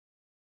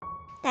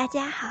大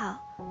家好，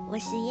我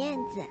是燕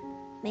子，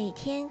每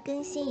天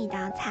更新一道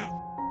菜。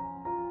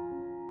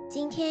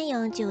今天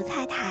用韭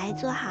菜苔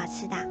做好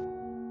吃的。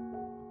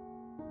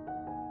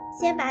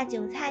先把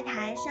韭菜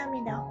苔上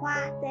面的花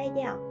摘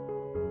掉，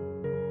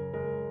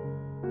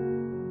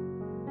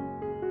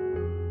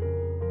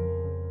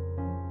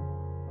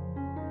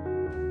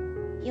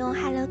用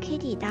Hello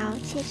Kitty 刀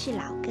切去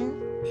老根，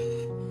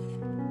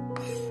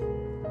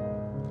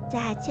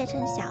再切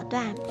成小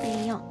段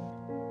备用。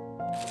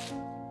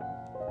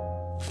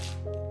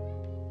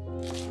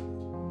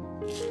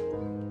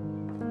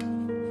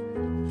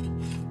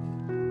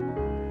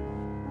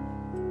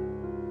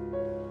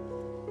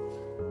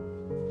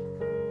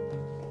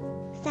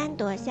3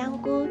朵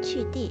香菇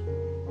去蒂，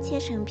切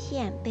成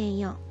片备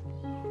用。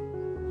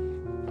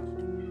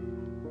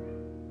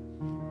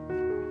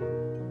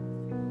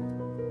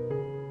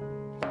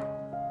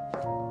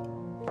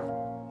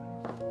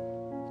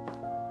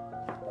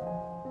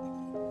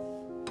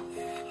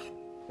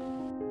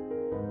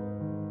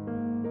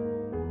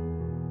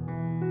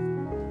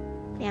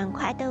2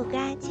块豆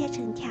干切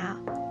成条，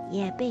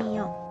也备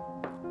用。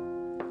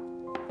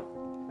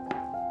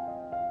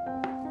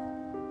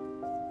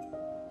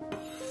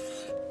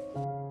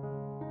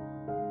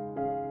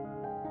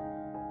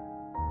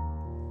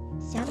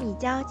小米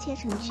椒切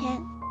成圈，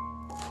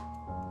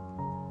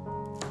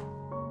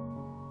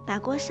把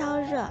锅烧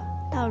热，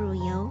倒入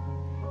油，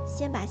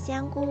先把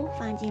香菇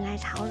放进来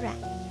炒软，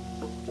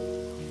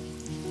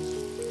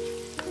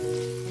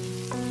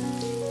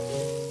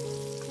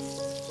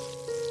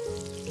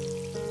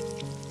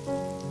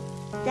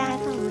再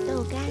放入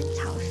豆干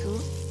炒熟，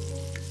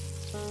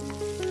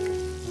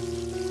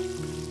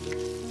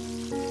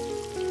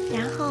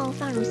然后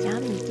放入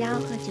小米椒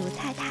和韭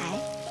菜苔，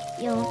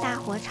用大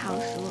火炒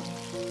熟。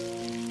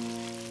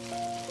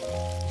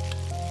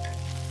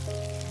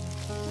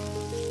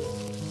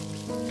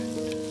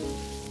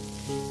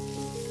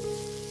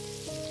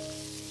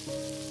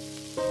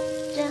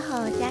最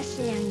后加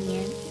适量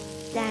盐，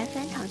再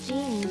翻炒均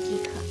匀即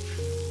可。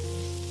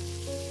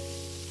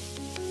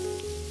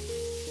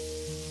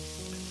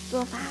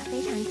做法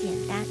非常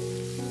简单。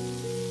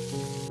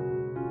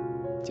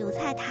韭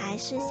菜苔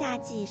是夏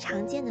季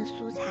常见的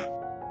蔬菜，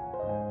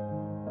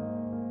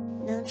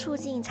能促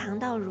进肠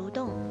道蠕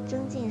动，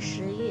增进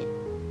食欲，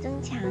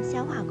增强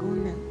消化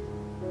功能。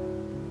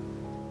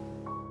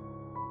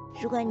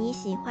如果你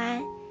喜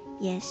欢，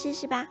也试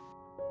试吧。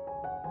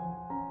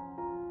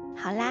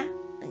好啦，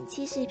本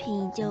期视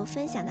频就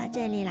分享到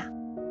这里了。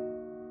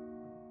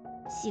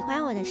喜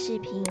欢我的视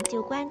频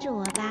就关注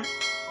我吧，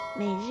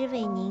每日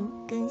为您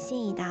更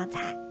新一道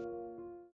菜。